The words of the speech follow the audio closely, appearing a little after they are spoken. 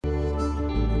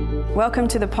Welcome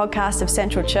to the podcast of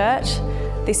Central Church.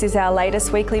 This is our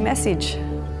latest weekly message.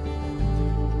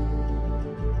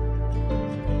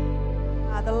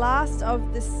 The last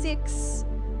of the six,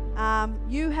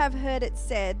 you have heard it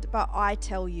said, but I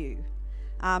tell you.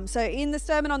 So in the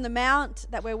Sermon on the Mount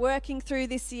that we're working through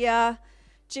this year,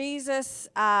 Jesus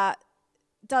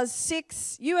does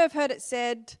six, you have heard it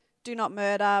said, do not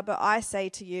murder, but I say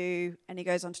to you, and he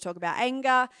goes on to talk about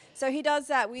anger. So he does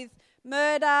that with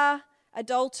murder,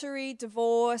 adultery,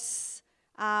 divorce,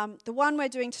 the one we're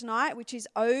doing tonight, which is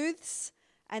oaths,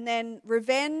 and then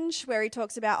revenge, where he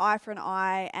talks about eye for an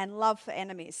eye, and love for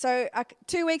enemies. So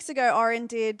 2 weeks ago, Oren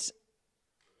did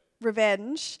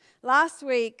revenge. Last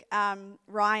week,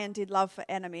 Ryan did love for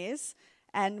enemies,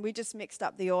 and we just mixed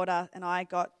up the order, and I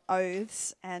got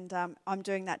oaths, and I'm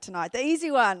doing that tonight. The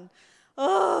easy one.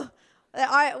 Oh,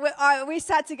 we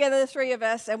sat together, the three of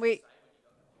us, and we...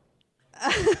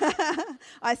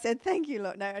 I said, thank you,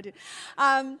 Lord. No, I did.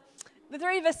 The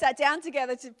three of us sat down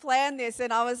together to plan this,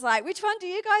 and I was like, which one do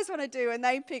you guys want to do? And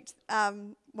they picked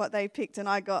what they picked, and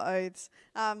I got oaths,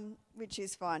 which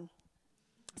is fine.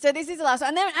 So this is the last one.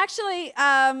 And then actually,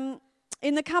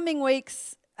 in the coming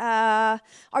weeks, I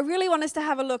really want us to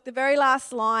have a look. The very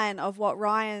last line of what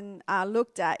Ryan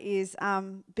looked at is,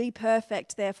 be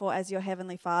perfect, therefore, as your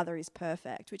heavenly Father is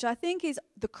perfect, which I think is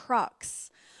the crux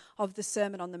of the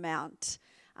Sermon on the Mount.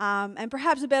 And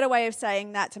perhaps a better way of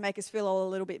saying that to make us feel all a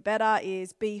little bit better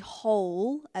is be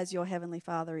whole as your heavenly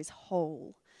Father is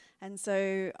whole. And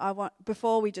so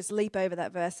before we just leap over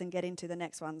that verse and get into the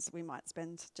next ones, we might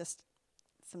spend just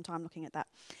some time looking at that.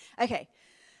 Okay,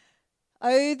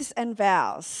 oaths and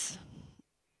vows.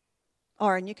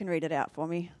 Oren, you can read it out for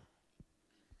me.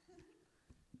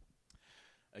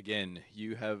 Again,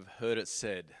 you have heard it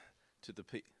said to the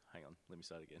people... Hang on, let me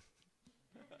start again.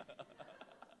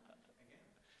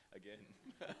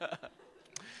 Again.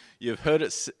 You've heard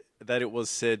that it was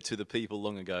said to the people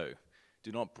long ago,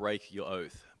 do not break your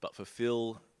oath, but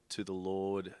fulfill to the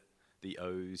Lord the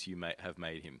oaths you have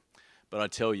made him. But I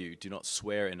tell you, do not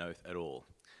swear an oath at all,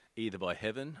 either by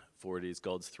heaven, for it is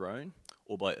God's throne,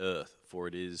 or by earth, for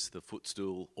it is the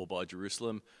footstool, or by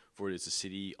Jerusalem, for it is the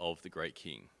city of the great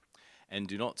king. And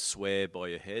do not swear by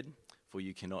your head, for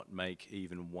you cannot make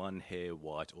even one hair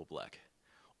white or black.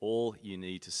 All you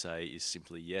need to say is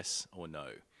simply yes or no.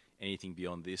 Anything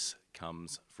beyond this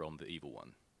comes from the evil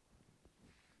one.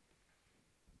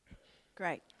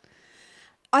 Great.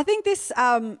 I think this,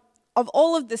 of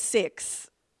all of the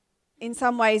six, in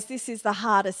some ways, this is the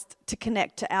hardest to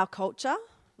connect to our culture.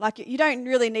 Like, you don't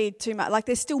really need too much. Like,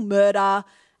 there's still murder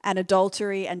and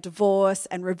adultery and divorce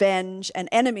and revenge and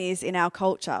enemies in our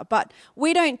culture. But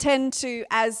we don't tend to,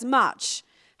 as much,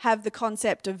 have the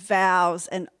concept of vows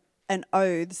and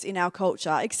oaths in our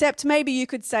culture, except maybe you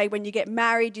could say when you get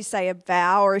married, you say a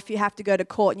vow, or if you have to go to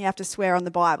court and you have to swear on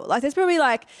the Bible. Like, that's probably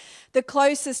like the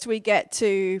closest we get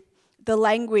to the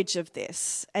language of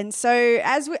this. And so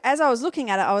as I was looking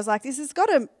at it, I was like, this has got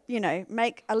to,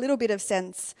 make a little bit of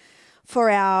sense for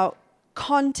our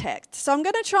context. So I'm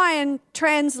going to try and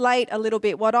translate a little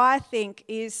bit what I think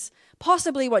is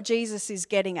possibly what Jesus is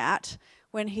getting at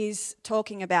when he's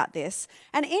talking about this.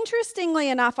 And interestingly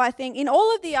enough, I think in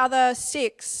all of the other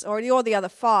six, or all the other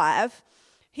five,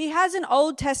 he has an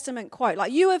Old Testament quote.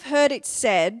 Like, you have heard it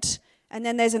said, and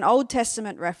then there's an Old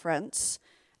Testament reference,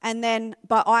 and then,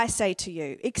 but I say to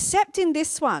you. Except in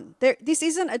this one, this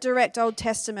isn't a direct Old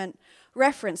Testament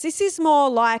reference. This is more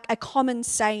like a common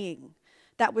saying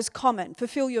that was common.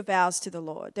 Fulfill your vows to the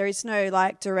Lord. There is no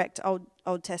direct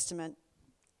Old Testament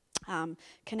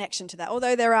connection to that,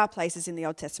 although there are places in the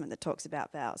Old Testament that talks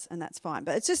about vows, and that's fine.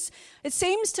 But it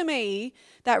seems to me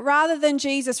that rather than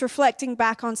Jesus reflecting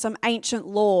back on some ancient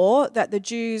law that the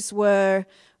Jews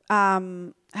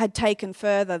had taken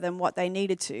further than what they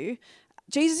needed to,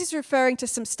 Jesus is referring to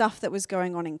some stuff that was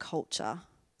going on in culture,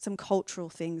 some cultural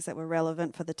things that were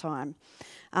relevant for the time.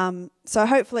 So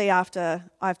hopefully after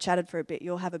I've chatted for a bit,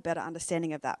 you'll have a better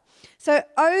understanding of that. So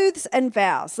oaths and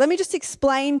vows. Let me just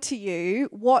explain to you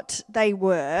what they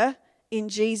were in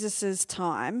Jesus'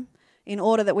 time in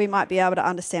order that we might be able to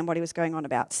understand what he was going on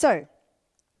about. So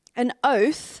an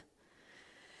oath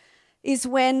is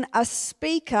when a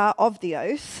speaker of the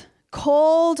oath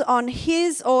called on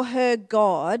his or her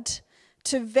God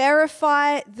to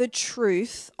verify the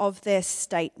truth of their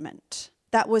statement.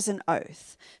 That was an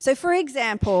oath. So, for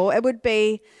example, it would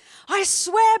be, I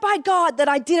swear by God that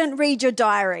I didn't read your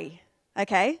diary.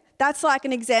 Okay? That's like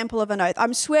an example of an oath.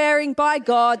 I'm swearing by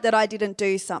God that I didn't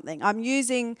do something. I'm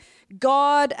using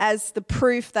God as the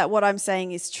proof that what I'm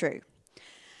saying is true.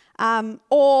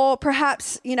 Or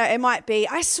perhaps, it might be,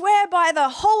 I swear by the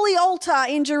holy altar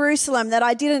in Jerusalem that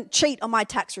I didn't cheat on my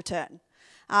tax return.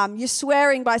 You're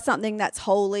swearing by something that's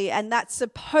holy, and that's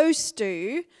supposed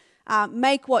to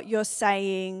make what you're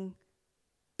saying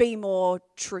be more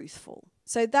truthful.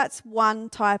 So that's one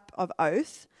type of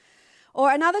oath.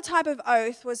 Or another type of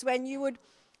oath was when you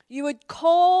would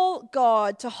call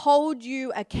God to hold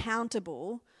you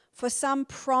accountable for some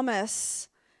promise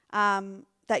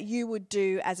that you would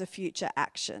do as a future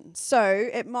action. So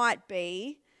it might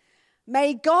be,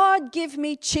 may God give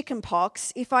me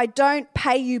chickenpox if I don't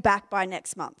pay you back by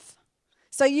next month.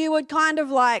 So you would kind of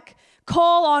like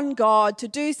call on God to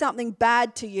do something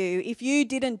bad to you if you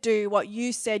didn't do what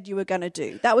you said you were going to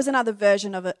do. That was another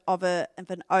version of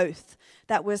an oath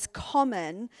that was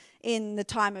common in the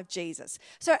time of Jesus.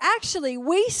 So actually,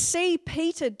 we see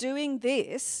Peter doing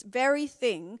this very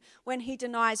thing when he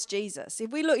denies Jesus.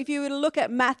 If you were to look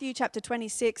at Matthew chapter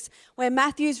 26, where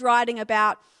Matthew's writing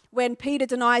about when Peter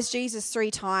denies Jesus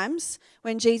 3 times,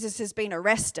 when Jesus has been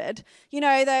arrested,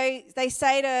 they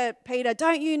say to Peter,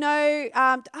 don't you know,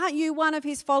 aren't you one of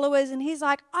his followers? And he's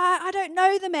like, I don't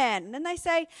know the man. And they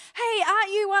say, hey,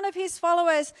 aren't you one of his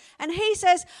followers? And he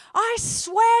says, I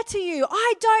swear to you,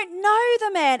 I don't know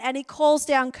the man. And he calls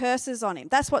down curses on him.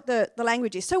 That's what the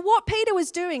language is. So what Peter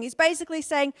was doing is basically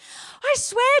saying, I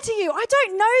swear to you, I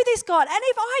don't know this God. And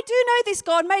if I do know this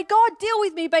God, may God deal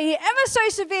with me, be he ever so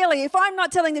severely if I'm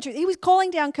not telling the truth. He was calling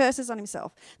down curses on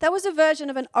himself. That was a version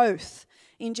of an oath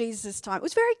in Jesus' time. It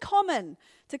was very common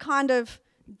to kind of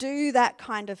do that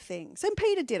kind of thing. So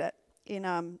Peter did it in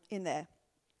there.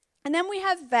 And then we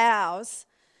have vows.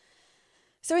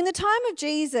 So in the time of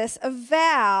Jesus, a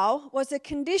vow was a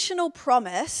conditional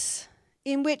promise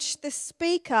in which the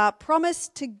speaker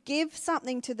promised to give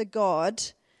something to the God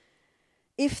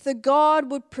if the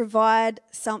God would provide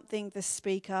something the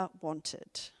speaker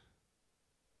wanted.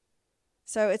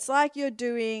 So it's like you're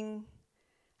doing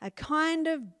a kind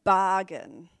of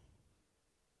bargain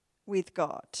with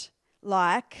God.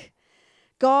 Like,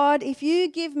 God, if you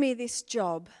give me this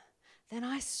job, then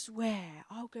I swear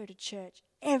I'll go to church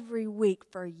every week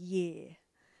for a year.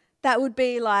 That would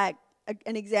be like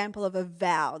an example of a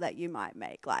vow that you might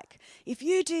make. Like, if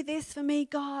you do this for me,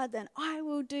 God, then I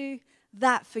will do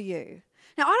that for you.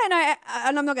 Now, I don't know,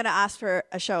 and I'm not going to ask for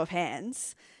a show of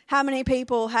hands, how many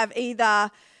people have either,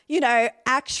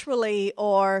 actually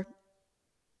or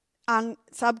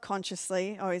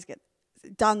subconsciously always get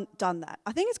done that.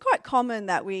 I think it's quite common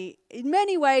that we, in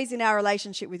many ways in our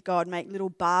relationship with God, make little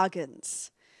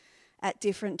bargains at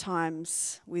different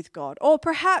times with God. Or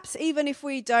perhaps even if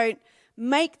we don't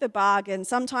make the bargain,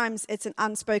 sometimes it's an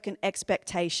unspoken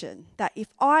expectation that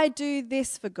if I do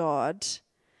this for God,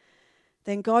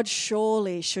 then God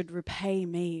surely should repay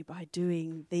me by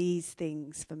doing these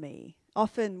things for me.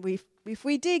 Often, if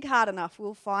we dig hard enough,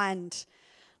 we'll find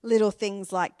little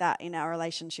things like that in our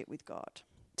relationship with God.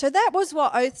 So that was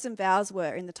what oaths and vows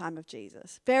were in the time of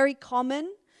Jesus. Very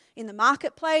common in the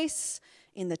marketplace,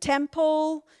 in the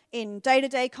temple, in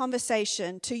day-to-day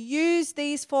conversation, to use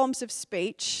these forms of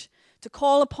speech to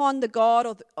call upon the God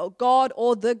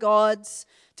or the gods,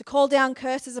 to call down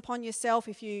curses upon yourself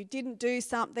if you didn't do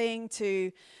something,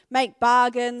 to make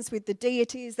bargains with the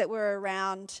deities that were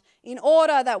around in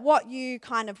order that what you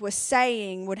kind of were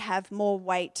saying would have more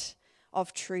weight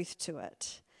of truth to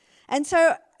it. And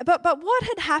so, but what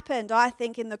had happened, I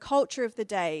think, in the culture of the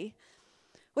day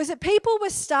was that people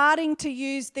were starting to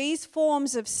use these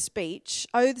forms of speech,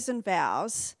 oaths and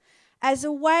vows, as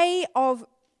a way of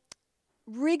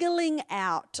wriggling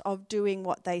out of doing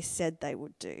what they said they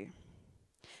would do.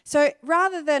 So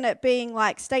rather than it being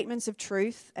like statements of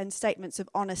truth and statements of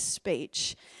honest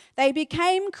speech, they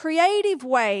became creative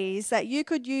ways that you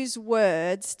could use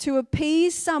words to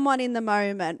appease someone in the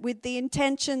moment with the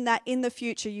intention that in the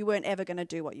future you weren't ever going to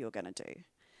do what you were going to do.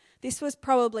 This was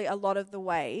probably a lot of the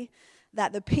way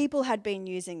that the people had been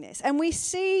using this. And we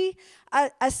see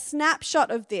a snapshot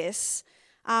of this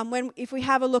if we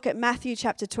have a look at Matthew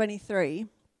chapter 23,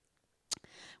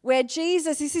 where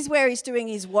Jesus, this is where he's doing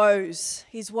his woes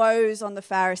on the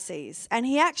Pharisees. And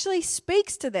he actually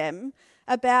speaks to them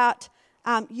about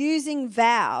using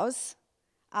vows,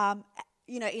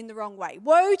 in the wrong way.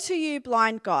 Woe to you,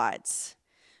 blind guides.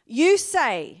 You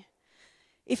say,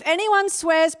 if anyone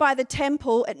swears by the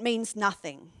temple, it means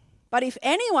nothing. But if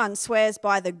anyone swears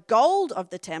by the gold of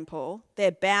the temple,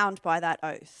 they're bound by that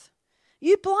oath.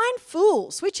 You blind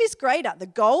fools, which is greater, the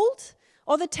gold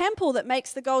or the temple that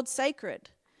makes the gold sacred?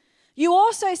 You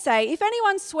also say, if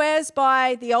anyone swears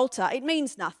by the altar, it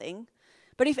means nothing.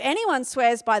 But if anyone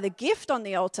swears by the gift on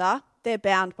the altar, they're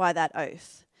bound by that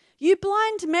oath. You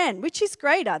blind men, which is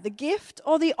greater, the gift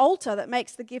or the altar that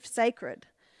makes the gift sacred?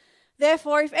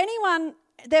 Therefore, anyone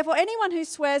who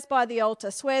swears by the altar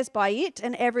swears by it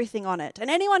and everything on it. And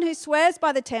anyone who swears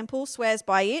by the temple swears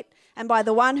by it and by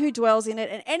the one who dwells in it.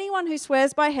 And anyone who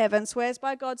swears by heaven swears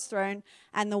by God's throne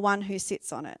and the one who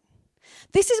sits on it.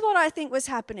 This is what I think was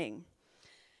happening.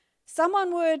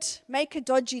 Someone would make a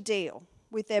dodgy deal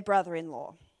with their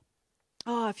brother-in-law.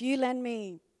 Oh, if you lend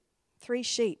me 3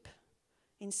 sheep,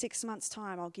 in 6 months'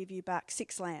 time I'll give you back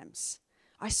 6 lambs.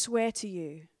 I swear to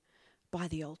you by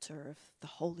the altar of the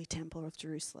holy temple of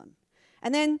Jerusalem.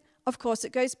 And then, of course,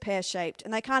 it goes pear-shaped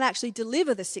and they can't actually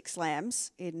deliver the 6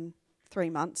 lambs in 3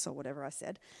 months or whatever I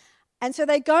said. And so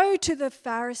they go to the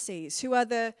Pharisees, who are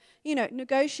the,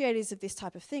 negotiators of this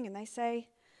type of thing, and they say,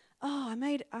 oh,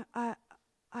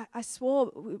 I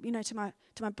swore, to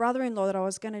my brother-in-law that I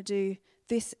was going to do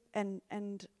this, and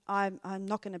I'm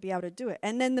not going to be able to do it.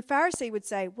 And then the Pharisee would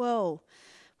say, well,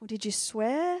 did you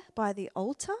swear by the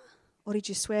altar, or did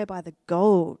you swear by the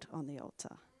gold on the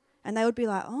altar? And they would be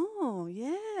like, oh,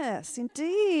 yes,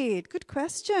 indeed. Good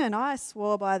question. I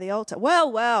swore by the altar.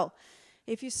 Well,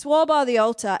 if you swore by the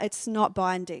altar, it's not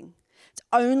binding. It's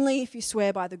only if you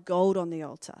swear by the gold on the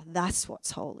altar. That's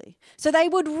what's holy. So they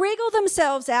would wriggle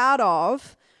themselves out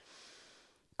of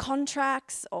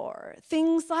contracts or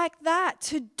things like that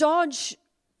to dodge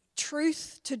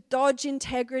truth, to dodge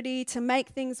integrity, to make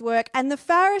things work. And the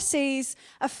Pharisees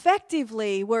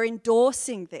effectively were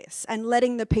endorsing this and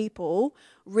letting the people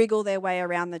wriggle their way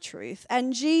around the truth.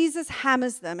 And Jesus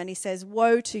hammers them and he says,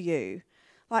 woe to you.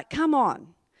 Like, come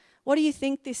on. What do you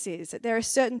think this is? That there are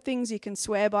certain things you can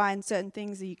swear by and certain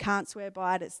things that you can't swear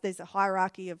by. There's a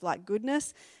hierarchy of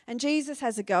goodness. And Jesus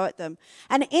has a go at them.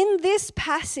 And in this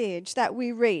passage that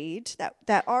we read,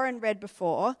 that Oren read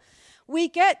before, we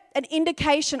get an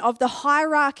indication of the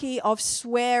hierarchy of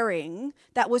swearing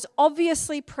that was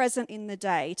obviously present in the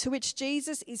day, to which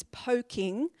Jesus is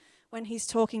poking when he's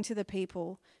talking to the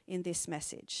people in this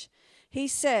message. He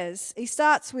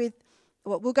starts with,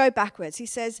 we'll go backwards. He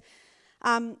says,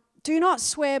 do not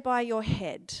swear by your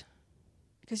head,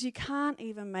 because you can't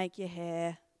even make your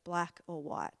hair black or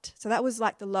white. So that was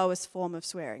like the lowest form of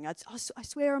swearing. I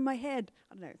swear on my head.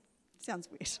 I don't know. It sounds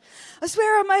weird. I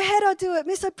swear on my head I'll do it,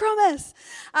 miss, I promise.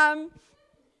 And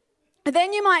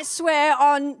then you might swear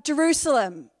on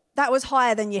Jerusalem. That was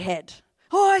higher than your head.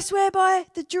 Oh, I swear by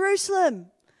the Jerusalem.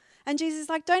 And Jesus is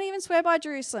like, don't even swear by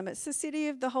Jerusalem. It's the city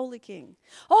of the Holy King.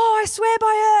 Oh, I swear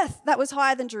by earth. That was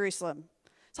higher than Jerusalem.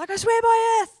 It's like, I swear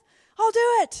by earth. I'll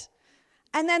do it.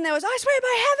 And then there was, I swear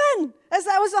by heaven.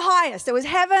 That was the highest. There was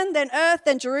heaven, then earth,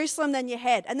 then Jerusalem, then your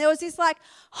head. And there was this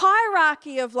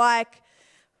hierarchy of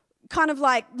kind of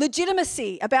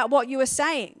legitimacy about what you were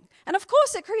saying. And of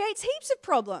course it creates heaps of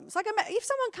problems. Like if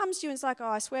someone comes to you and it's like, oh,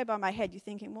 I swear by my head, you're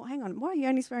thinking, well, hang on, why are you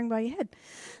only swearing by your head?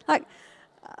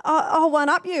 I'll one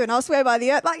up you and I'll swear by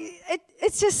the earth.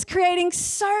 It's just creating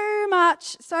so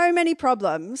many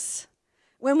problems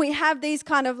when we have these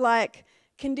kind of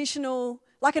conditional,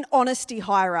 an honesty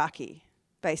hierarchy,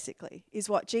 basically, is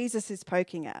what Jesus is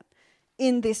poking at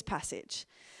in this passage.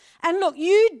 And look,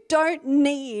 you don't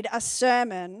need a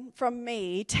sermon from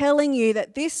me telling you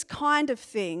that this kind of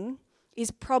thing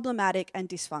is problematic and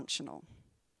dysfunctional.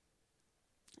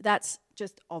 That's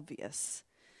just obvious.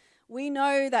 We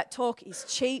know that talk is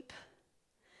cheap.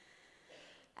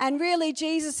 And really,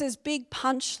 Jesus' big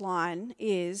punchline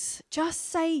is just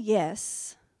say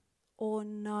yes or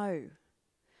no.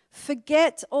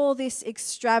 Forget all this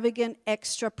extravagant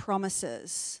extra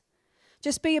promises.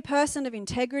 Just be a person of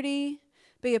integrity.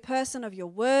 Be a person of your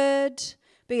word.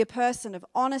 Be a person of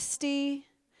honesty.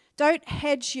 Don't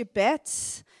hedge your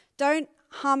bets. Don't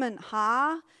hum and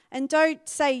ha. And don't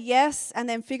say yes and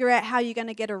then figure out how you're going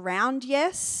to get around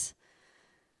yes.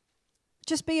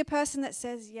 Just be a person that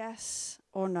says yes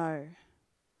or no.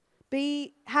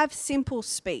 Have simple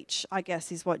speech, I guess,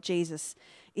 is what Jesus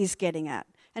is getting at.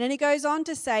 And then he goes on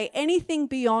to say, anything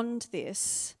beyond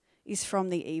this is from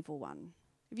the evil one.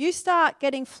 If you start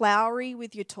getting flowery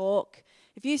with your talk,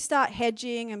 if you start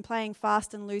hedging and playing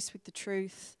fast and loose with the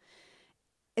truth,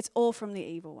 it's all from the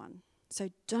evil one. So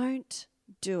don't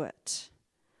do it.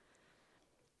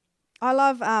 I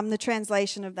love the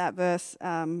translation of that verse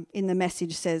in the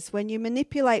Message says, when you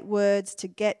manipulate words to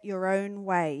get your own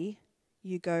way,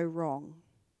 you go wrong.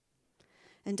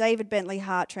 And David Bentley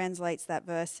Hart translates that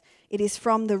verse, it is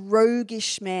from the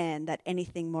roguish man that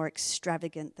anything more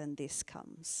extravagant than this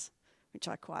comes, which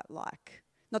I quite like.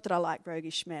 Not that I like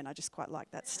roguish men, I just quite like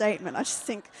that statement. I just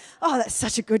think, oh, that's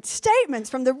such a good statement. It's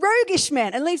from the roguish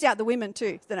man. And leaves out the women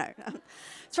too.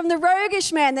 It's from the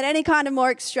roguish man that any kind of more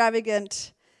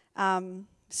extravagant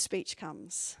speech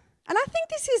comes. And I think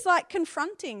this is like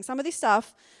confronting some of this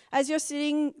stuff as you're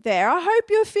sitting there. I hope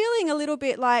you're feeling a little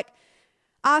bit like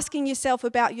asking yourself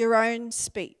about your own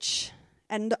speech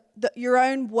and your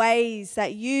own ways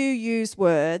that you use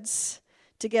words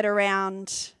to get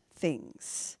around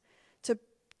things, to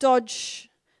dodge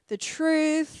the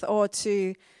truth or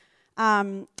to,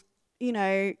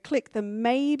 click the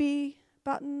maybe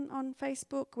button on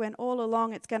Facebook when all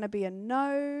along it's going to be a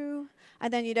no,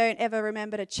 and then you don't ever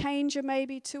remember to change a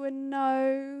maybe to a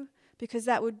no, because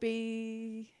that would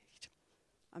be,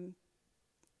 I'm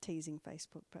teasing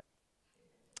Facebook, but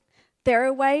there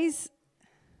are ways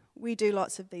we do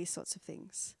lots of these sorts of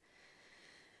things.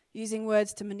 Using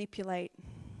words to manipulate,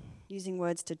 using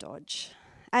words to dodge.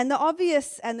 And the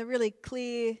obvious and the really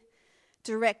clear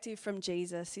directive from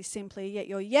Jesus is simply, let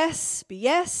your yes be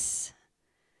yes,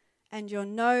 and your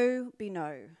no be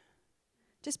no.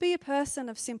 Just be a person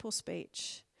of simple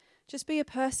speech. Just be a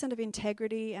person of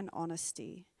integrity and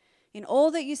honesty. In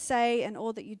all that you say and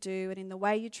all that you do and in the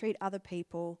way you treat other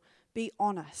people, be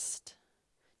honest.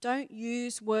 Don't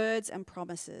use words and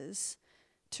promises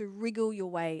to wriggle your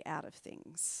way out of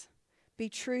things. Be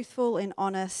truthful and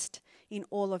honest in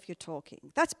all of your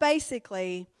talking. That's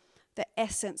basically the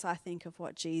essence, I think, of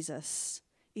what Jesus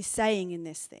is saying in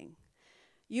this thing.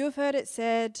 You have heard it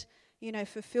said,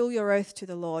 fulfill your oath to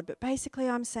the Lord. But basically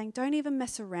I'm saying don't even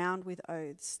mess around with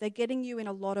oaths. They're getting you in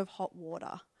a lot of hot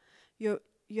water. You're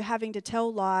having to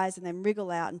tell lies and then wriggle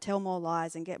out and tell more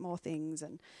lies and get more things.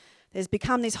 And there's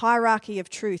become this hierarchy of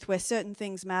truth where certain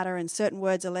things matter and certain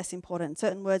words are less important.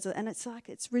 And it's like,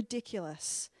 it's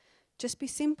ridiculous. Just be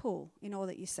simple in all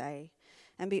that you say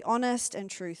and be honest and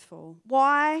truthful.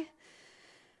 Why?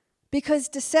 Because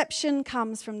deception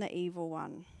comes from the evil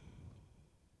one.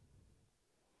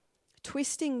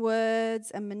 Twisting words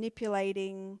and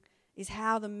manipulating is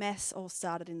how the mess all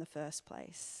started in the first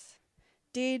place.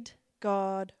 Did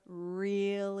God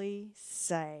really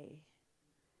say?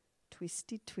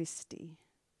 Twisty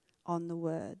on the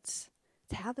words.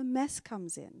 It's how the mess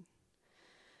comes in.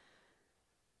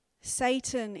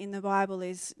 Satan in the Bible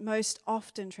is most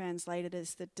often translated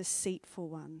as the deceitful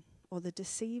one or the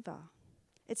deceiver.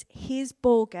 It's his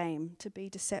ball game to be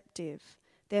deceptive.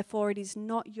 Therefore, it is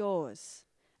not yours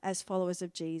as followers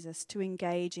of Jesus to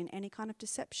engage in any kind of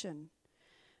deception.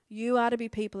 You are to be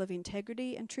people of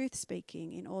integrity and truth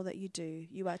speaking in all that you do.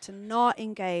 You are to not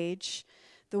engage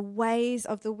the ways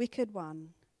of the wicked one.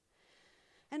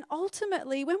 And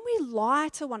ultimately, when we lie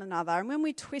to one another and when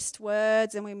we twist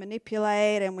words and we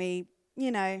manipulate and we,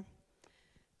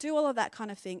 do all of that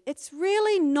kind of thing, it's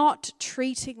really not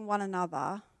treating one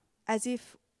another as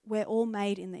if we're all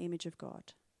made in the image of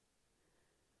God.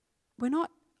 We're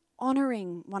not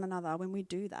honouring one another when we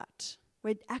do that.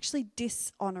 We're actually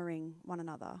dishonouring one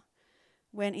another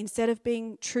when instead of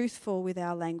being truthful with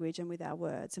our language and with our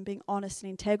words and being honest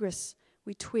and integrous,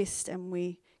 we twist and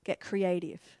we get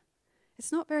creative.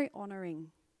 It's not very honouring.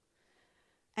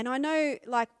 And I know,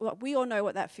 we all know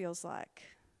what that feels like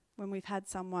when we've had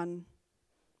someone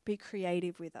be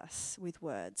creative with us with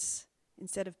words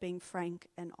instead of being frank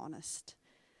and honest.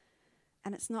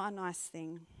 And it's not a nice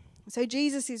thing. So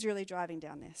Jesus is really driving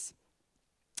down this.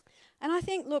 And I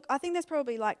think there's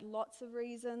probably lots of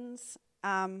reasons.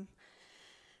 And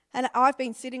I've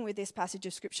been sitting with this passage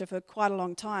of scripture for quite a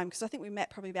long time because I think we met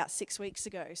probably about 6 weeks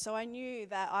ago. So I knew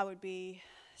that I would be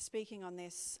speaking on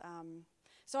this.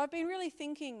 So I've been really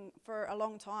thinking for a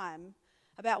long time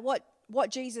about what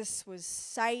Jesus was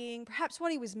saying, perhaps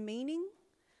what he was meaning.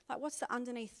 What's the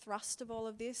underneath thrust of all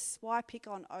of this? Why pick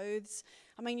on oaths?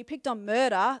 I mean, you picked on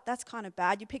murder, that's kind of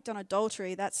bad. You picked on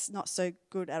adultery, that's not so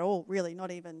good at all, really,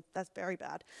 that's very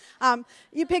bad.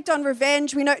 You picked on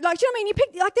revenge, we know, do you know what I mean? You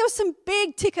picked, there were some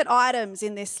big ticket items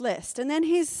in this list, and then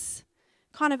he's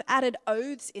kind of added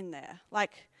oaths in there.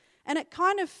 And it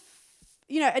kind of,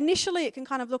 initially it can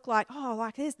kind of look like,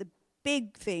 here's the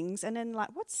big things, and then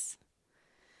what's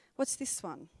this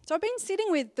one? So I've been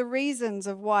sitting with the reasons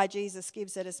of why Jesus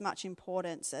gives it as much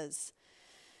importance as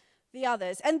the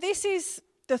others. And this is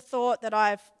the thought that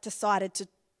I've decided to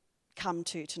come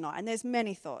to tonight. And there's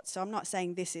many thoughts, so I'm not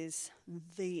saying this is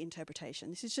the interpretation.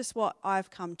 This is just what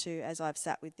I've come to as I've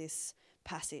sat with this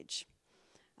passage.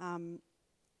 One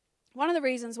of the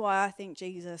reasons why I think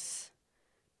Jesus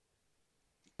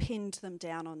pinned them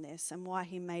down on this and why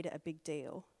he made it a big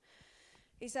deal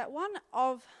is that one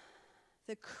of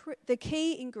the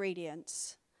key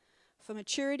ingredients for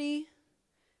maturity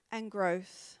and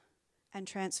growth and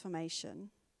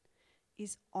transformation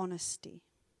is honesty.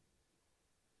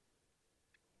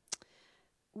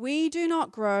 We do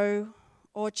not grow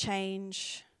or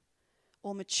change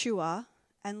or mature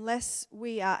unless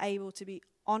we are able to be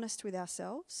honest with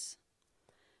ourselves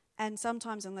and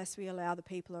sometimes unless we allow the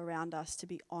people around us to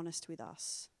be honest with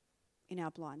us in our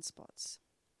blind spots.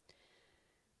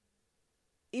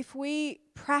 If we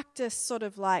practice sort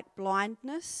of like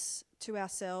blindness to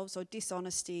ourselves or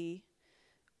dishonesty,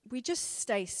 we just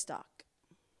stay stuck.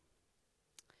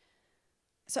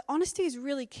 So honesty is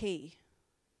really key.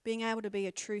 Being able to be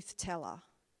a truth teller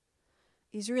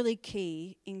is really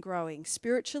key in growing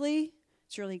spiritually.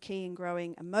 It's really key in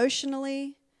growing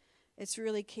emotionally. It's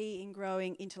really key in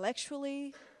growing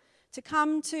intellectually. To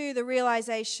come to the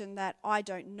realization that I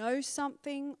don't know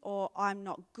something, or I'm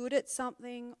not good at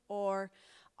something, or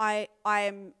I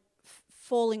am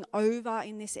falling over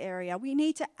in this area. We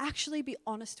need to actually be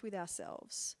honest with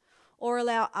ourselves or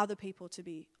allow other people to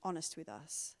be honest with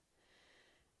us.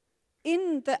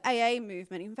 In the AA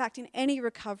movement, in fact, in any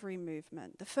recovery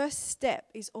movement, the first step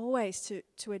is always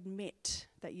to admit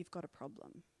that you've got a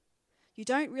problem. You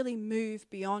don't really move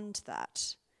beyond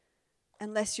that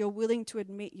unless you're willing to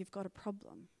admit you've got a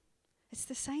problem. It's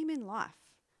the same in life.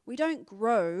 We don't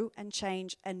grow and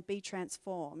change and be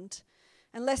transformed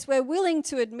unless we're willing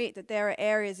to admit that there are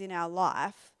areas in our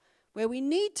life where we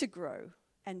need to grow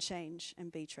and change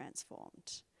and be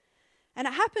transformed. And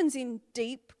it happens in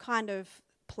deep kind of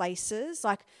places,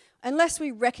 like unless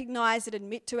we recognize and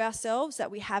admit to ourselves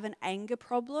that we have an anger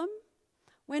problem,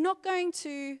 we're not going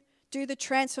to do the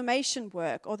transformation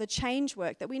work or the change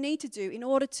work that we need to do in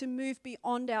order to move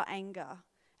beyond our anger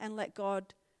and let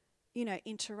God,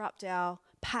 interrupt our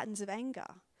patterns of anger.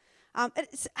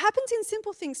 It happens in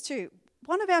simple things too.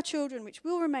 One of our children, which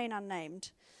will remain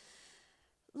unnamed,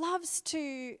 loves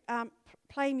to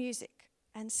play music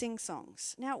and sing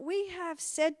songs. Now, we have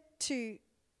said to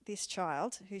this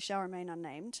child, who shall remain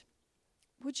unnamed,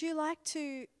 would you like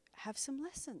to have some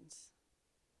lessons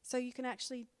so you can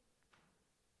actually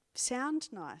sound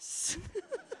nice?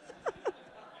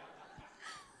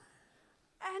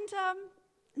 And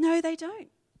no, they don't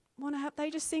want to have.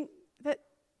 They just think that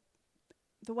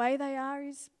the way they are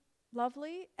is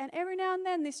lovely. And every now and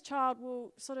then this child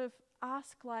will sort of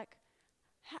ask, like,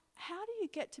 how do you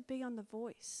get to be on The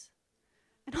Voice?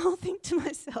 And I'll think to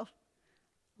myself,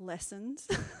 lessons.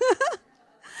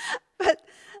 But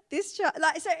this child,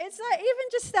 so it's like even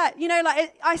just that,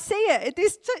 I see it.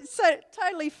 It's so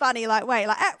totally funny. Like, wait,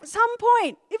 like at some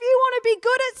point, if you want to be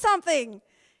good at something,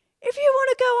 if you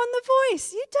want to go on The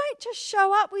Voice, you don't just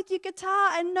show up with your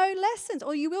guitar and no lessons,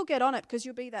 or you will get on it because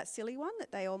you'll be that silly one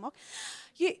that they all mock.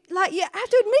 You have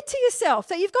to admit to yourself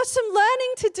that you've got some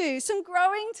learning to do, some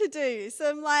growing to do,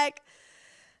 some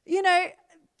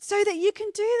so that you can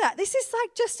do that. This is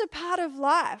like just a part of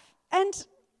life. And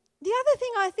the other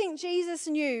thing I think Jesus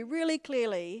knew really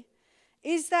clearly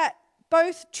is that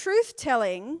both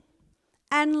truth-telling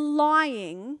and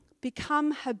lying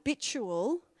become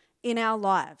habitual in our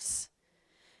lives.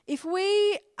 If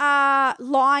we are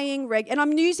lying, and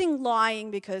I'm using lying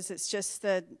because it's just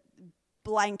the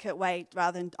blanket way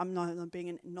rather than I'm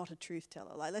being not a truth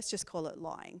teller. Like, let's just call it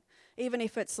lying. Even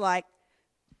if it's like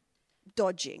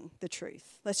dodging the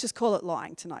truth. Let's just call it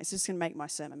lying tonight. It's just going to make my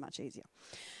sermon much easier.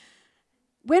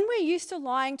 When we're used to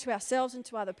lying to ourselves and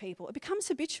to other people, it becomes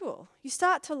habitual. You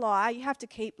start to lie, you have to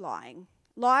keep lying.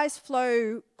 Lies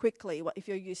flow quickly if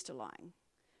you're used to lying.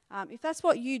 If that's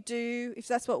what you do, if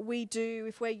that's what we do,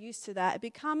 if we're used to that, it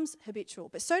becomes habitual.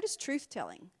 But so does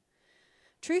truth-telling.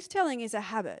 Truth-telling is a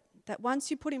habit that once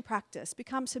you put in practice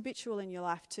becomes habitual in your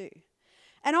life too.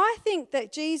 And I think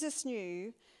that Jesus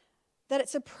knew that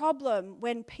it's a problem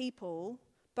when people,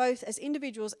 both as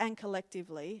individuals and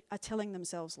collectively, are telling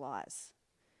themselves lies.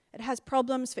 It has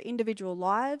problems for individual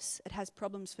lives, it has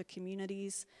problems for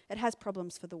communities, it has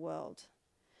problems for the world.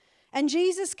 And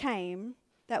Jesus came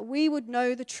that we would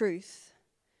know the truth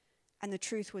and the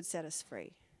truth would set us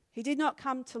free. He did not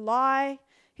come to lie,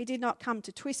 he did not come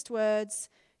to twist words.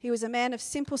 He was a man of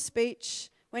simple speech.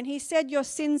 When he said your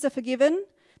sins are forgiven,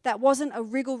 that wasn't a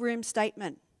wriggle room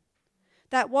statement.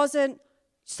 That wasn't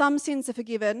some sins are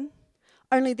forgiven,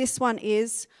 only this one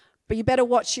is, but you better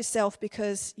watch yourself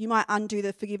because you might undo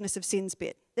the forgiveness of sins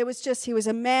bit. There was just, he was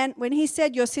a man, when he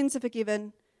said your sins are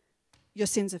forgiven, your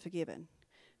sins are forgiven.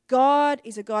 God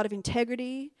is a God of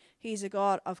integrity. He's a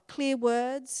God of clear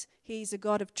words. He's a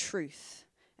God of truth.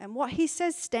 And what he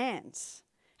says stands.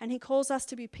 And he calls us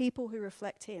to be people who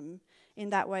reflect him in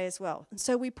that way as well. And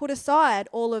so we put aside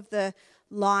all of the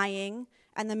lying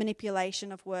and the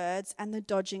manipulation of words and the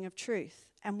dodging of truth.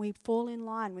 And we fall in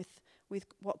line with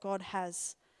what God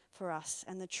has for us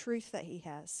and the truth that he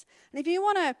has. And if you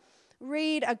want to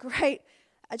read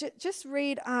just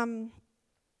read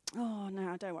Oh,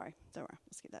 no, don't worry. Don't worry.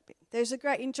 Let's skip that bit. There's a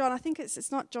great, in John, I think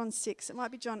it's not John 6. It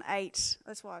might be John 8.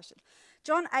 That's why I should.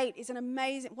 John 8 is an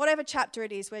amazing, whatever chapter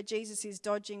it is where Jesus is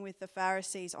dodging with the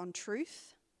Pharisees on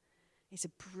truth, it's a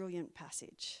brilliant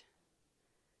passage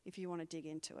if you want to dig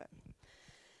into it.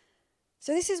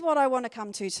 So this is what I want to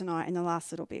come to tonight in the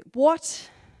last little bit. What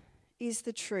is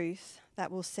the truth that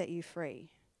will set you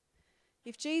free?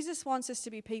 If Jesus wants us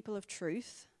to be people of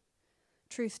truth,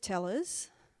 truth tellers,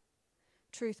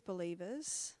 truth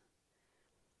believers,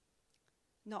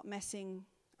 not messing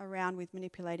around with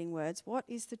manipulating words, what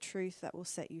is the truth that will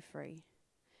set you free?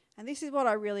 And this is what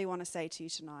I really want to say to you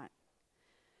tonight.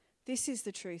 This is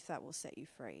the truth that will set you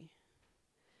free.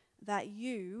 That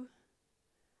you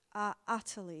are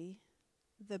utterly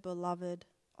the beloved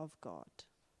of God.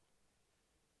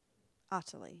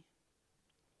 Utterly.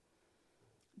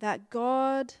 That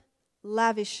God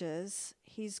lavishes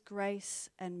his grace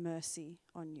and mercy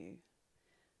on you.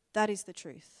 That is the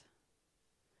truth,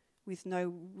 with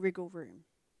no wriggle room.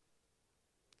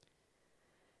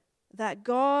 That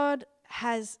God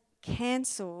has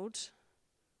cancelled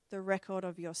the record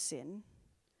of your sin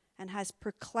and has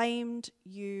proclaimed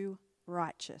you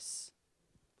righteous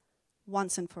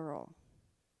once and for all.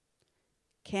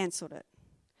 Cancelled it.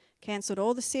 Cancelled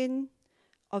all the sin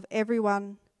of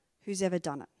everyone who's ever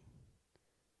done it.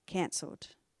 Cancelled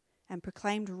and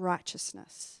proclaimed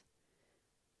righteousness.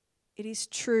 It is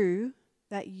true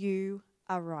that you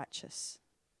are righteous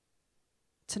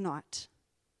tonight,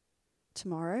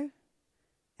 tomorrow,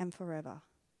 and forever.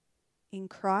 In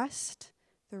Christ,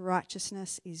 the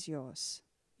righteousness is yours.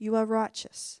 You are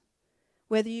righteous.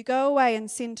 Whether you go away and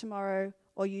sin tomorrow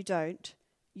or you don't,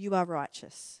 you are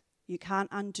righteous. You can't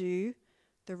undo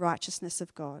the righteousness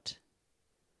of God.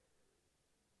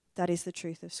 That is the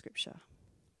truth of Scripture.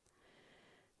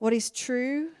 What is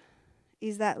true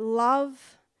is that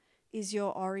love is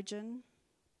your origin,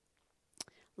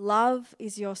 love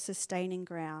is your sustaining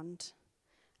ground,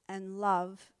 and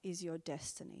love is your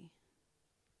destiny.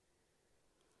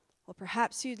 Or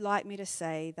perhaps you'd like me to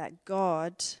say that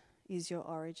God is your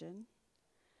origin,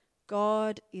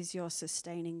 God is your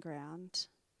sustaining ground,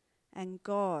 and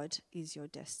God is your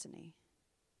destiny.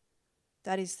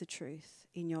 That is the truth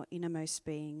in your innermost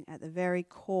being, at the very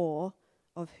core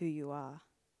of who you are.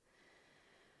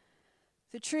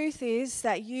 The truth is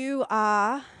that you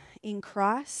are in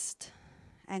Christ,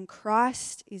 and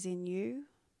Christ is in you,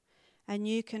 and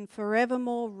you can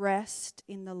forevermore rest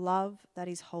in the love that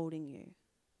is holding you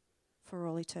for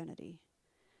all eternity.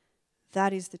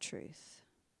 That is the truth.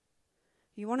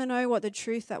 You want to know what the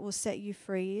truth that will set you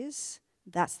free is?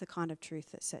 That's the kind of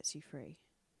truth that sets you free.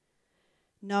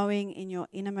 Knowing in your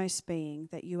innermost being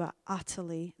that you are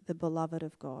utterly the beloved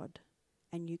of God,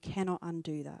 and you cannot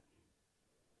undo that.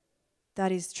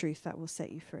 That is truth that will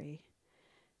set you free.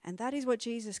 And that is what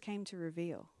Jesus came to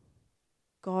reveal.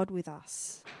 God with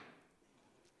us.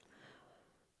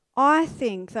 I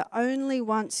think that only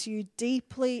once you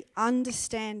deeply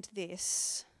understand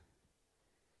this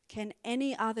can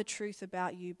any other truth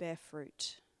about you bear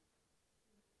fruit.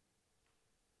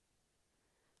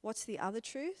 What's the other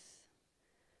truth?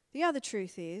 The other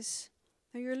truth is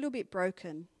that you're a little bit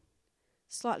broken,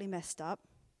 slightly messed up,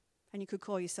 and you could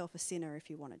call yourself a sinner if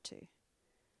you wanted to.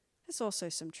 There's also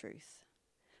some truth.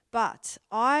 But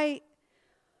I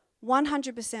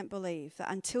 100% believe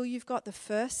that until you've got the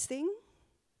first thing,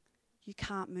 you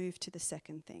can't move to the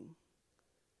second thing.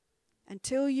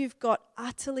 Until you've got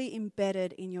utterly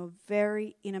embedded in your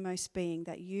very innermost being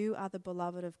that you are the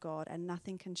beloved of God and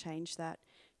nothing can change that,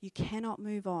 you cannot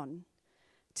move on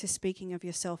to speaking of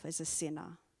yourself as a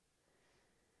sinner,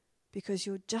 because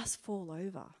you'll just fall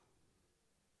over.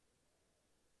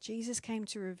 Jesus came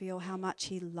to reveal how much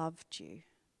he loved you,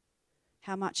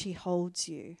 how much he holds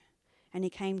you, and he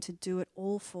came to do it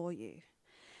all for you.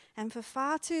 And for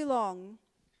far too long,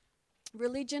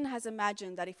 religion has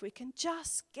imagined that if we can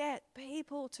just get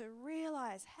people to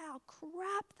realize how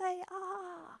crap they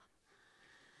are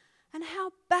and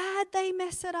how bad they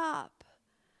mess it up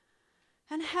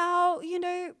and how,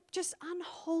 just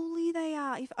unholy they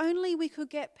are, if only we could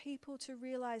get people to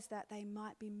realize that, they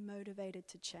might be motivated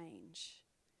to change.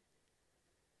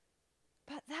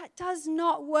 But that does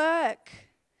not work.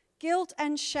 Guilt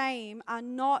and shame are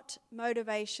not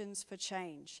motivations for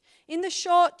change. In the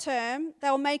short term,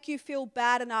 they'll make you feel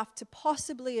bad enough to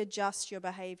possibly adjust your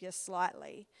behavior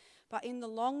slightly. But in the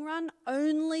long run,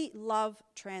 only love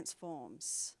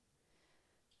transforms.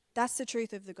 That's the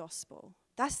truth of the gospel.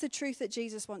 That's the truth that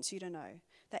Jesus wants you to know.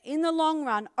 That in the long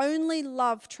run, only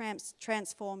love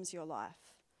transforms your life.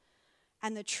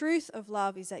 And the truth of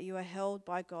love is that you are held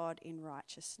by God in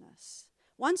righteousness.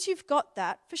 Once you've got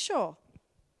that, for sure,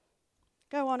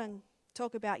 Go on and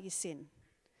talk about your sin.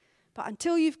 But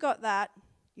until you've got that,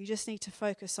 you just need to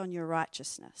focus on your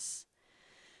righteousness.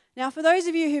 Now, for those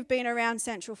of you who've been around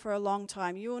Central for a long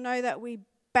time, you will know that we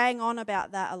bang on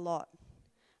about that a lot.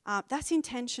 That's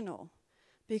intentional,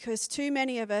 because too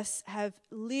many of us have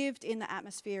lived in the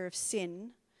atmosphere of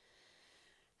sin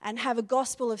and have a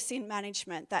gospel of sin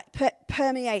management that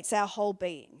permeates our whole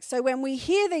being. So when we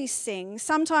hear these things,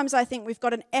 sometimes I think we've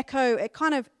got an echo, it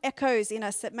kind of echoes in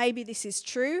us that maybe this is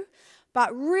true,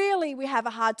 but really we have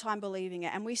a hard time believing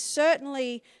it, and we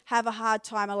certainly have a hard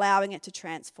time allowing it to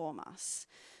transform us.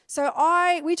 So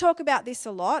we talk about this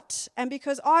a lot, and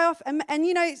because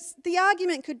the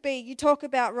argument could be you talk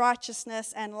about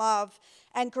righteousness and love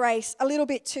and grace a little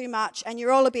bit too much, and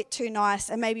you're all a bit too nice,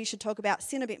 and maybe you should talk about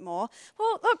sin a bit more.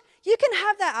 Well, look, you can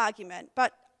have that argument,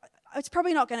 but it's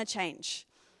probably not going to change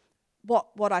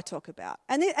what I talk about.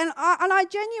 And I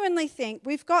genuinely think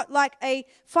we've got like a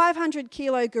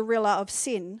 500-kilo gorilla of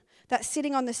sin that's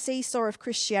sitting on the seesaw of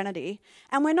Christianity,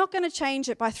 and we're not going to change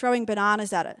it by throwing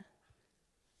bananas at it.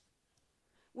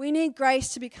 We need grace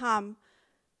to become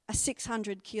a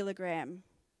 600-kilogram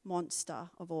monster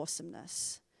of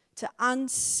awesomeness, to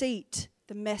unseat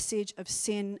the message of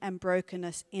sin and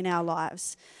brokenness in our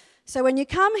lives. So when you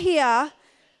come here,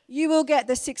 you will get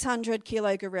the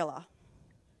 600-kilo gorilla,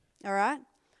 all right?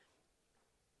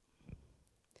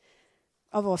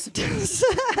 Of awesomeness.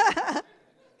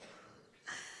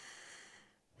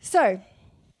 So,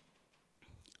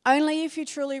 only if you're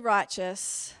truly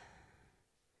righteous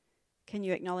can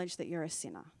you acknowledge that you're a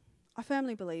sinner. I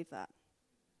firmly believe that.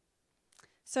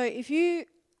 So if you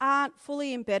aren't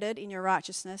fully embedded in your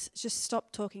righteousness, just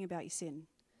stop talking about your sin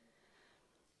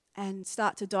and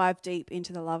start to dive deep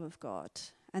into the love of God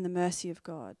and the mercy of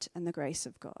God and the grace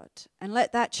of God, and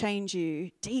let that change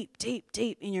you deep, deep,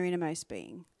 deep in your innermost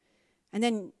being. And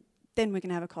then we can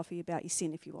have a coffee about your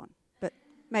sin if you want, but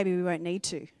maybe we won't need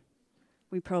to.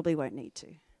 We probably won't need to.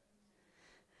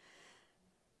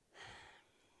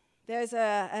 There's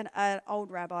an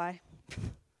old rabbi.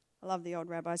 I love the old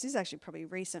rabbis. This is actually probably a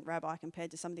recent rabbi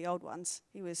compared to some of the old ones.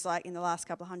 He was like in the last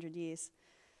couple of 100 years.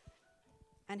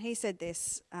 And he said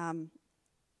this, I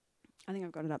think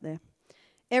I've got it up there.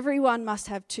 Everyone must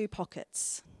have 2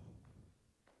 pockets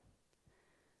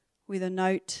with a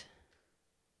note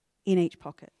in each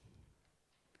pocket,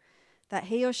 that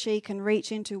he or she can reach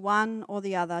into one or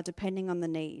the other depending on the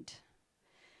need.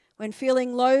 When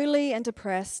feeling lowly and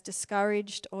depressed,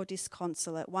 discouraged or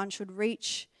disconsolate, one should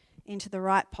reach into the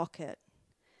right pocket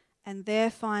and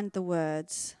there find the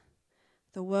words,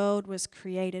 "The world was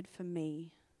created for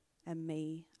me and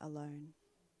me alone."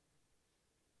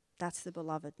 That's the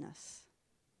belovedness.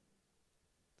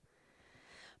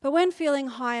 But when feeling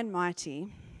high and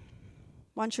mighty,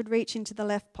 one should reach into the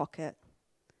left pocket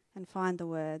and find the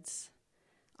words,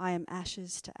 "I am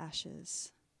ashes to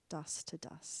ashes, dust to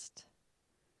dust."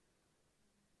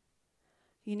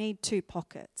 You need 2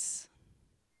 pockets.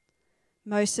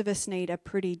 Most of us need a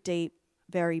pretty deep,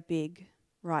 very big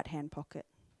right-hand pocket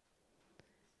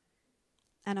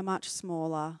and a much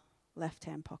smaller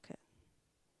left-hand pocket.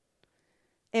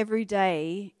 Every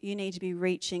day you need to be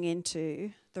reaching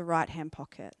into the right-hand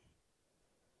pocket.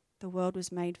 The world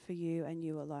was made for you and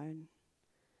you alone.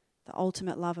 The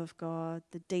ultimate love of God,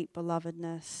 the deep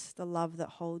belovedness, the love that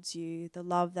holds you, the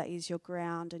love that is your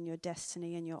ground and your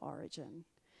destiny and your origin.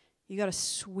 You got to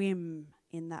swim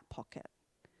in that pocket.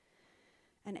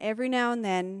 And every now and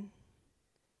then,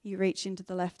 you reach into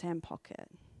the left-hand pocket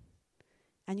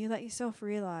and you let yourself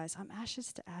realize, I'm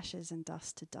ashes to ashes and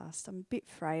dust to dust. I'm a bit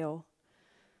frail.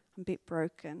 I'm a bit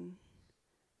broken.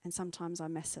 And sometimes I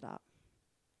mess it up.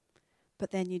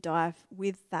 But then you dive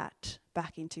with that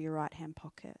back into your right-hand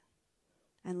pocket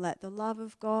and let the love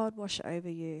of God wash over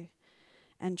you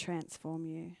and transform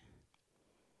you.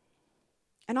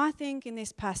 And I think in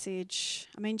this passage,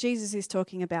 Jesus is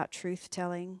talking about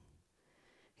truth-telling.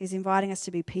 He's inviting us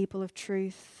to be people of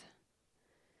truth.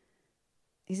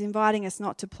 He's inviting us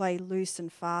not to play loose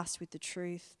and fast with the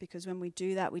truth, because when we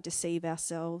do that, we deceive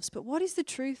ourselves. But what is the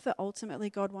truth that ultimately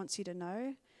God wants you to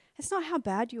know? It's not how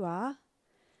bad you are.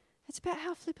 It's about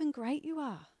how flippin' great you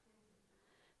are.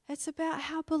 It's about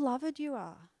how beloved you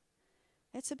are.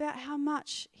 It's about how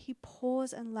much he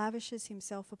pours and lavishes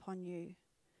himself upon you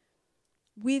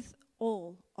with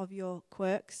all of your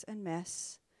quirks and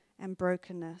mess and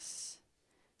brokenness,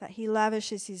 that he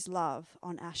lavishes his love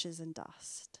on ashes and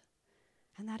dust.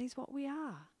 And that is what we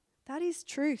are. That is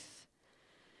truth.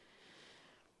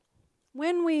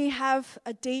 When we have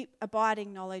a deep,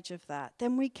 abiding knowledge of that,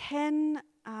 then we can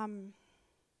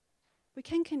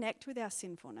connect with our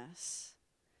sinfulness.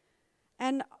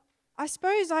 And I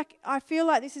suppose I feel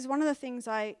like this is one of the things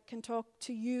I can talk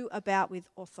to you about with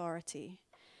authority,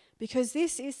 because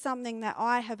this is something that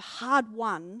I have hard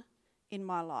won in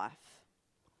my life.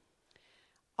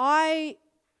 I,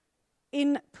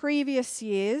 in previous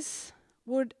years,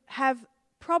 would have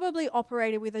probably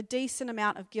operated with a decent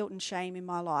amount of guilt and shame in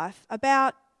my life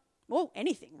about, well,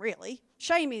 anything really.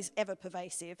 Shame is ever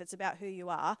pervasive. It's about who you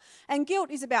are. And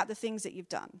guilt is about the things that you've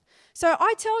done. So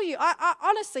I tell you, I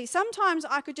honestly, sometimes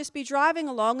I could just be driving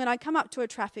along and I'd come up to a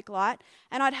traffic light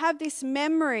and I'd have this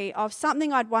memory of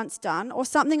something I'd once done or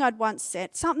something I'd once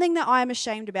said, something that I am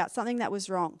ashamed about, something that was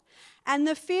wrong. And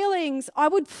the feelings, I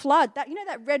would flood. That, you know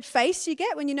that red face you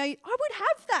get when you know, I would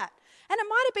have that. And it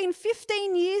might have been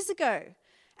 15 years ago.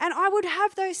 And I would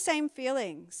have those same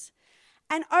feelings.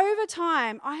 And over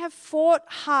time, I have fought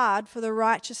hard for the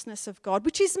righteousness of God,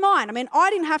 which is mine. I mean, I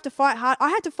didn't have to fight hard. I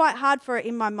had to fight hard for it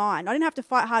in my mind. I didn't have to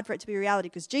fight hard for it to be reality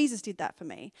because Jesus did that for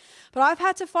me. But I've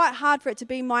had to fight hard for it to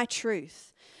be my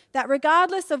truth. That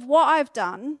regardless of what I've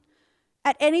done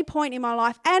at any point in my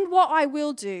life and what I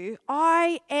will do,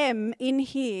 I am in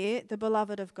here the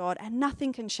beloved of God, and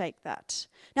nothing can shake that.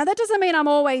 Now, that doesn't mean I'm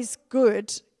always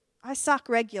good. I suck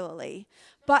regularly.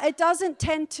 But it doesn't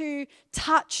tend to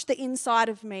touch the inside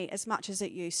of me as much as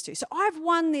it used to. So I've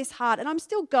won this hard, and I'm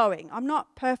still going. I'm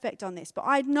not perfect on this, but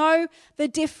I know the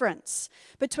difference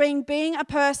between being a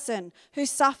person who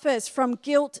suffers from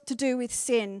guilt to do with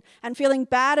sin and feeling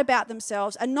bad about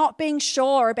themselves and not being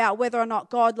sure about whether or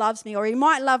not God loves me, or he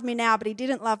might love me now, but he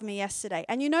didn't love me yesterday.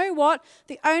 And you know what?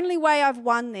 The only way I've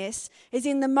won this is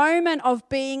in the moment of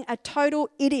being a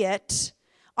total idiot.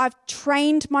 I've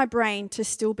trained my brain to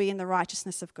still be in the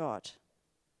righteousness of God.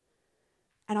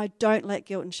 And I don't let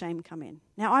guilt and shame come in.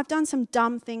 Now, I've done some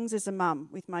dumb things as a mum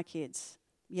with my kids.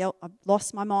 I've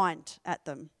lost my mind at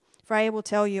them. Freya will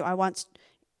tell you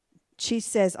she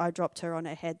says I dropped her on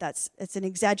her head. It's an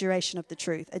exaggeration of the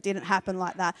truth. It didn't happen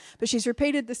like that. But she's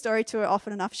repeated the story to her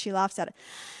often enough, she laughs at it.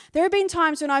 There have been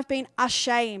times when I've been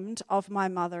ashamed of my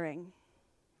mothering.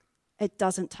 It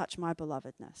doesn't touch my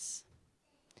belovedness.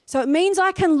 So it means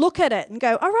I can look at it and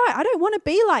go, all right, I don't want to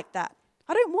be like that.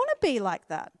 I don't want to be like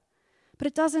that. But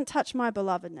it doesn't touch my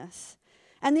belovedness.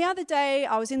 And the other day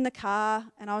I was in the car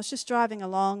and I was just driving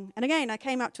along. And again, I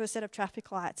came up to a set of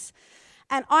traffic lights.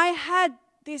 And I had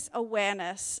this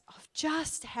awareness of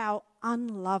just how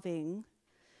unloving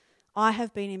I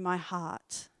have been in my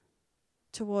heart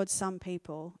towards some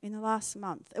people in the last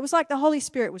month. It was like the Holy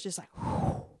Spirit was just like,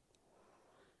 whoo.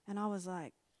 And I was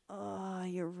like, oh,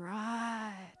 you're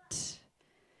right.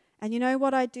 And you know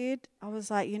what I did? I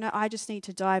was like, I just need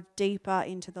to dive deeper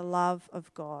into the love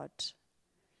of God,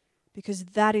 because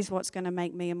that is what's going to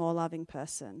make me a more loving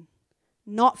person.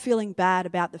 Not feeling bad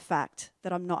about the fact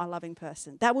that I'm not a loving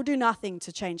person. That will do nothing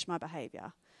to change my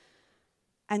behavior.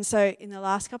 And so in the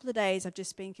last couple of days, I've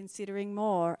just been considering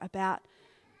more about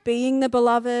being the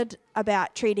beloved,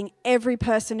 about treating every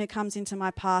person who comes into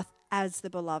my path as the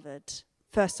beloved,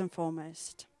 first and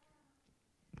foremost.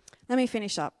 Let me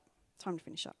finish up. Time to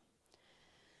finish up.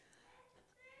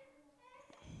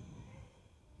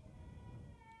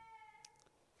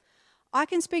 I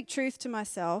can speak truth to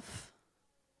myself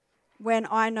when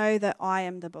I know that I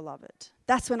am the beloved.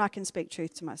 That's when I can speak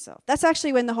truth to myself. That's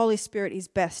actually when the Holy Spirit is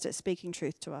best at speaking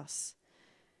truth to us.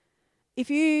 If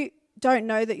you don't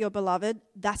know that you're beloved,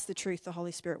 that's the truth the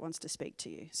Holy Spirit wants to speak to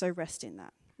you. So rest in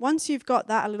that. Once you've got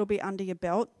that a little bit under your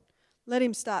belt, let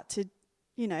him start to,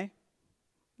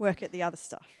 work at the other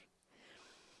stuff.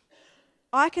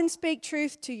 I can speak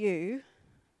truth to you,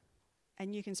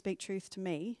 and you can speak truth to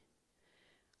me,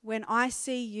 when I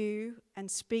see you and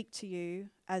speak to you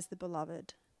as the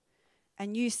beloved,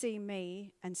 and you see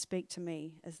me and speak to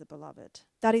me as the beloved.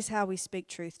 That is how we speak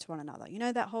truth to one another. You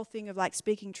know that whole thing of like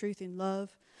speaking truth in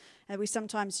love? And we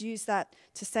sometimes use that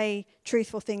to say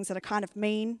truthful things that are kind of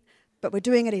mean, but we're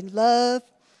doing it in love.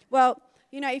 Well,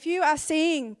 if you are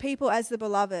seeing people as the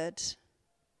beloved,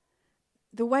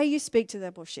 the way you speak to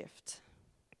them will shift.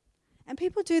 And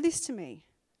people do this to me,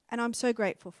 and I'm so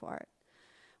grateful for it.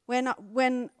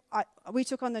 When we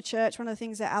took on the church, one of the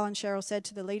things that Alan Sherrill said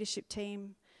to the leadership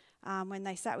team when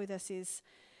they sat with us is,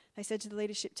 they said to the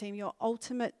leadership team, your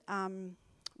ultimate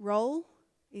role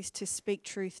is to speak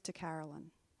truth to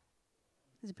Carolyn.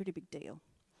 It's a pretty big deal.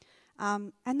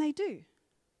 And they do.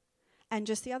 And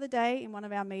just the other day in one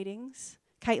of our meetings,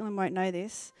 Caitlin won't know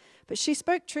this, but she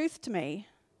spoke truth to me.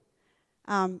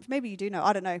 Maybe you do know,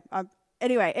 I don't know.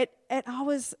 Anyway,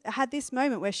 I had this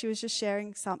moment where she was just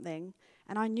sharing something,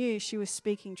 and I knew she was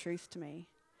speaking truth to me.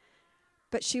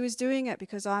 But she was doing it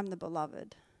because I'm the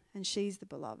beloved, and she's the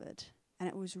beloved. And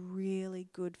it was really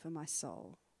good for my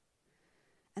soul.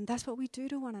 And that's what we do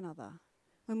to one another.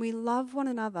 When we love one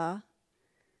another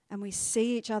and we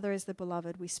see each other as the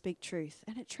beloved, we speak truth,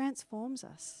 and it transforms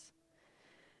us.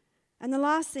 And the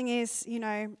last thing is,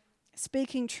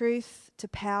 speaking truth to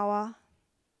power.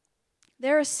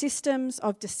 There are systems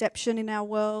of deception in our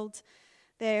world.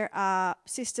 There are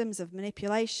systems of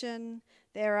manipulation.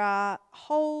 There are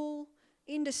whole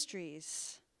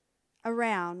industries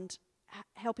around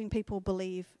helping people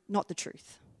believe not the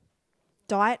truth.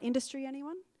 Diet industry,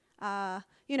 anyone?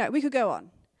 We could go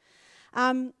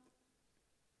on.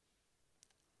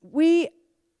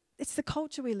 It's the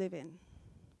culture we live in.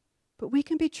 But we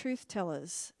can be truth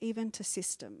tellers even to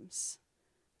systems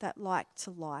that like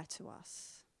to lie to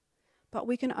us. But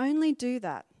we can only do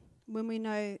that when we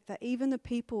know that even the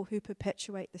people who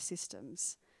perpetuate the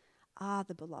systems are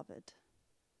the beloved.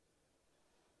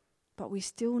 But we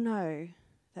still know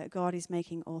that God is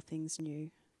making all things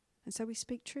new. And so we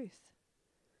speak truth.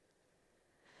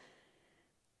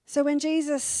 So when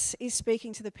Jesus is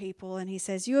speaking to the people and he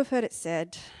says, "You have heard it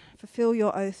said, fulfill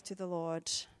your oath to the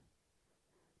Lord.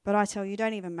 But I tell you,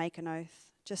 don't even make an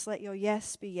oath. Just let your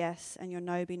yes be yes and your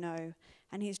no be no."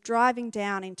 And he's driving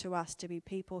down into us to be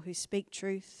people who speak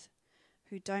truth,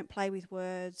 who don't play with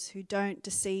words, who don't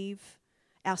deceive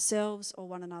ourselves or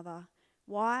one another.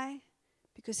 Why?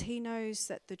 Because he knows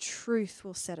that the truth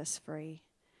will set us free.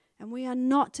 And we are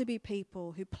not to be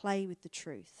people who play with the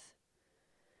truth.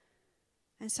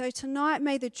 And so tonight,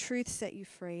 may the truth set you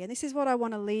free. And this is what I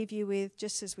want to leave you with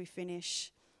just as we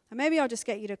finish. And maybe I'll just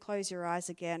get you to close your eyes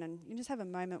again and you just have a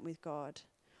moment with God.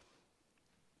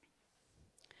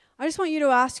 I just want you to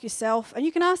ask yourself, and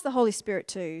you can ask the Holy Spirit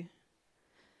too.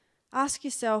 Ask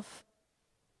yourself,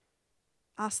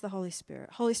 ask the Holy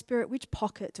Spirit, Holy Spirit, which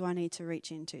pocket do I need to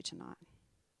reach into tonight?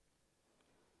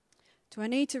 Do I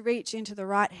need to reach into the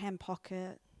right-hand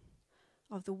pocket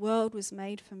of the world was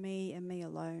made for me and me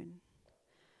alone?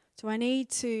 Do I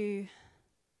need to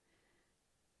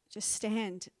just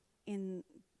stand in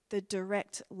the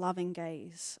direct loving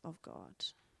gaze of God?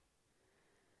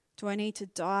 Do I need to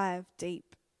dive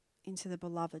deep into the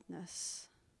belovedness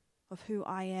of who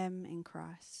I am in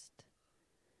Christ?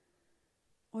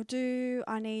 Or do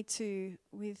I need to,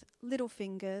 with little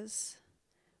fingers,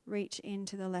 reach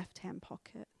into the left-hand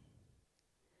pocket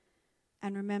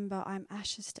and remember I'm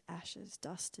ashes to ashes,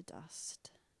 dust to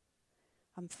dust.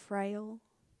 I'm frail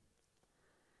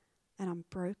and I'm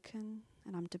broken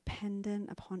and I'm dependent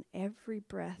upon every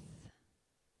breath,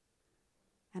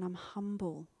 and I'm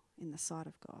humble in the sight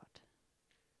of God.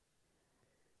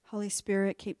 Holy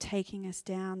Spirit, keep taking us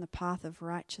down the path of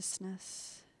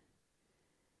righteousness.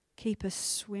 Keep us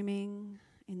swimming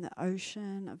in the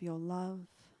ocean of your love.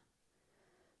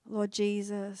 Lord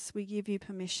Jesus, we give you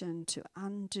permission to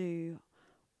undo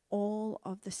all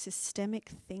of the systemic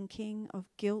thinking of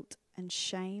guilt and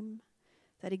shame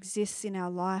that exists in our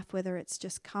life, whether it's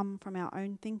just come from our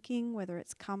own thinking, whether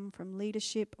it's come from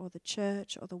leadership or the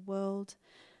church or the world,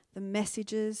 the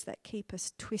messages that keep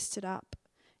us twisted up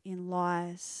in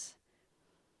lies.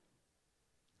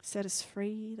 Set us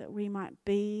free that we might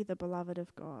be the beloved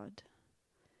of God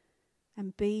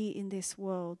and be in this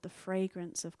world the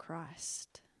fragrance of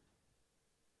Christ.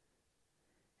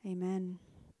 Amen.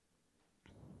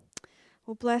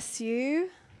 Well, bless you.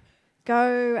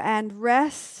 Go and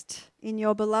rest in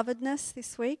your belovedness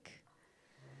this week.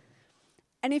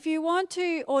 And if you want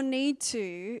to or need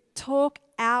to talk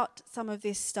out some of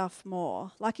this stuff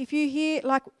more, like if you hear,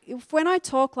 if when I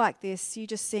talk like this, you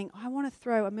just think, I want to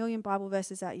throw 1,000,000 Bible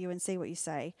verses at you and see what you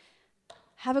say,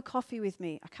 have a coffee with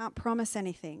me. I can't promise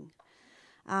anything.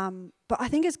 But I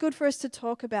think it's good for us to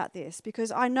talk about this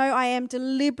because I know I am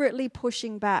deliberately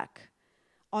pushing back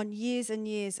on years and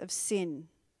years of sin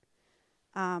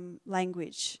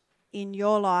language in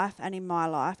your life and in my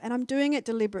life. And I'm doing it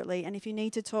deliberately. And if you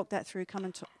need to talk that through, come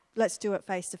and let's do it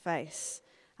face to face.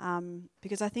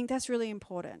 Because I think that's really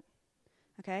important.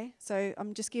 Okay? So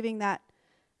I'm just giving that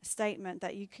statement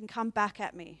that you can come back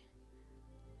at me.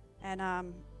 And I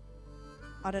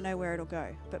don't know where it'll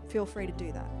go, but feel free to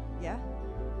do that. Yeah?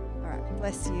 All right.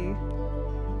 Bless you.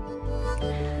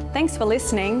 Thanks for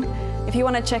listening. If you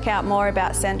want to check out more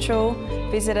about Central,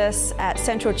 visit us at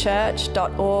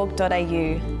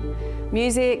centralchurch.org.au.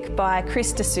 Music by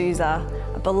Chris D'Souza,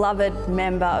 a beloved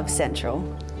member of Central.